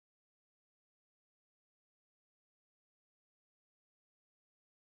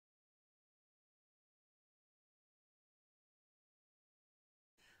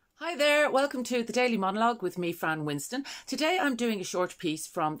Hi there, welcome to the Daily Monologue with me, Fran Winston. Today I'm doing a short piece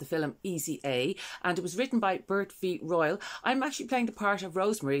from the film Easy A, and it was written by Bert v. Royal. I'm actually playing the part of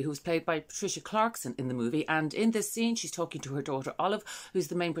Rosemary, who's played by Patricia Clarkson in the movie, and in this scene she's talking to her daughter Olive, who's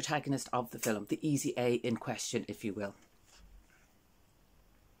the main protagonist of the film, the Easy A in question, if you will.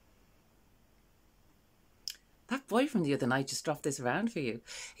 That boy from the other night just dropped this around for you.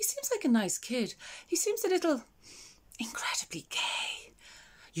 He seems like a nice kid. He seems a little incredibly gay.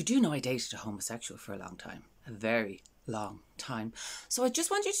 You do know I dated a homosexual for a long time. A very long time. So I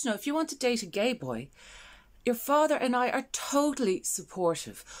just want you to know, if you want to date a gay boy, your father and I are totally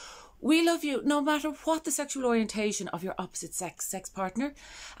supportive. We love you no matter what the sexual orientation of your opposite sex partner.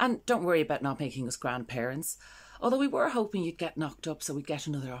 And don't worry about not making us grandparents. Although we were hoping you'd get knocked up so we'd get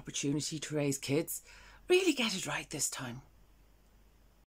another opportunity to raise kids. Really get it right this time.